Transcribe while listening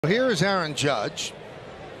Here is Aaron Judge.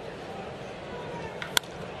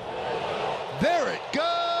 There it goes.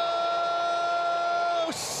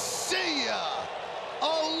 See ya.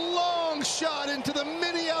 A long shot into the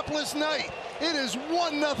Minneapolis night. It is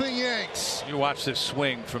 1-0 Yanks. You watch this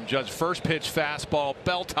swing from Judge. First pitch fastball,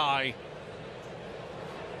 belt high.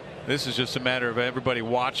 This is just a matter of everybody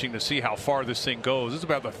watching to see how far this thing goes. This is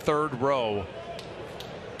about the third row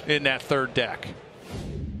in that third deck.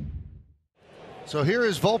 So here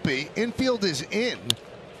is Volpe. Infield is in.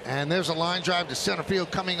 And there's a line drive to center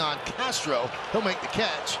field coming on Castro. He'll make the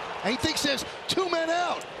catch. And he thinks there's two men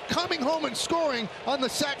out. Coming home and scoring on the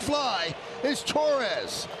sac fly is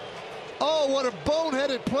Torres. Oh, what a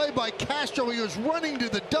boneheaded play by Castro. He was running to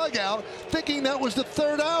the dugout thinking that was the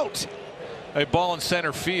third out. A ball in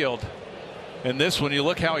center field. And this one, you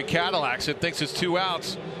look how he Cadillacs it, thinks it's two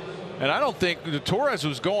outs. And I don't think the Torres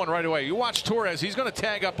was going right away. You watch Torres, he's going to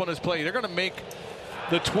tag up on his plate. They're going to make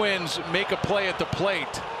the Twins make a play at the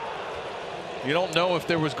plate. You don't know if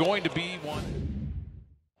there was going to be one,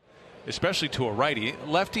 especially to a righty.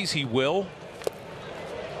 Lefties, he will.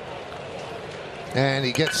 And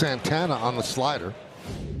he gets Santana on the slider.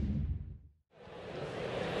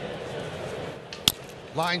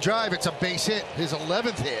 Line drive, it's a base hit, his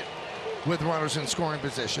 11th hit with runners in scoring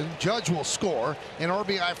position. Judge will score. An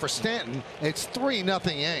RBI for Stanton. It's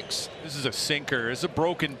 3-0 Yanks. This is a sinker. It's a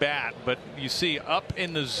broken bat, but you see up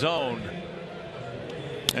in the zone.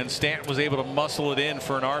 And Stanton was able to muscle it in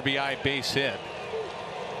for an RBI base hit.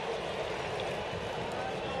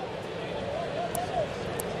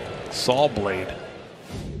 Saw blade.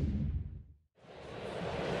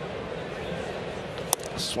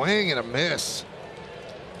 Swing and a miss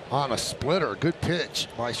on a splitter. Good pitch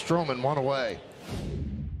by Stroman, one away.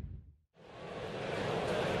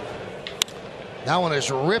 That one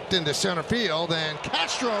is ripped into center field, and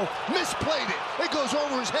Castro misplayed it. It goes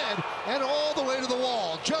over his head and all the way to the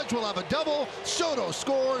wall. Judge will have a double. Soto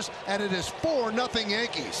scores, and it is 4-0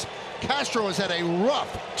 Yankees. Castro has had a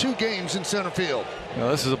rough 2 games in center field. Now,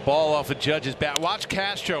 this is a ball off of Judge's bat. Watch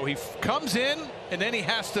Castro. He comes in, and then he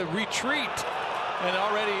has to retreat, and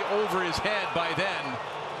already over his head by then.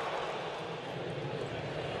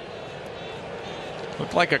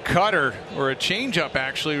 Looked like a cutter or a changeup,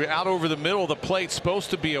 actually, out over the middle of the plate, supposed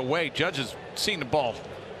to be away. Judge has seen the ball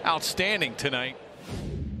outstanding tonight.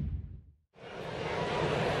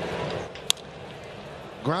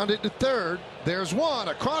 Grounded to third. There's one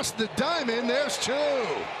across the diamond. There's two.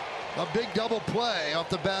 A big double play off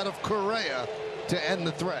the bat of Correa to end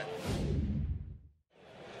the threat.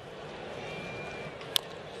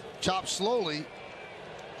 Chopped slowly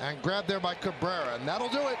and grabbed there by Cabrera, and that'll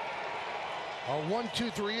do it. A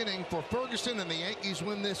 1-2-3 inning for Ferguson, and the Yankees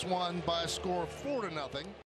win this one by a score of 4-0.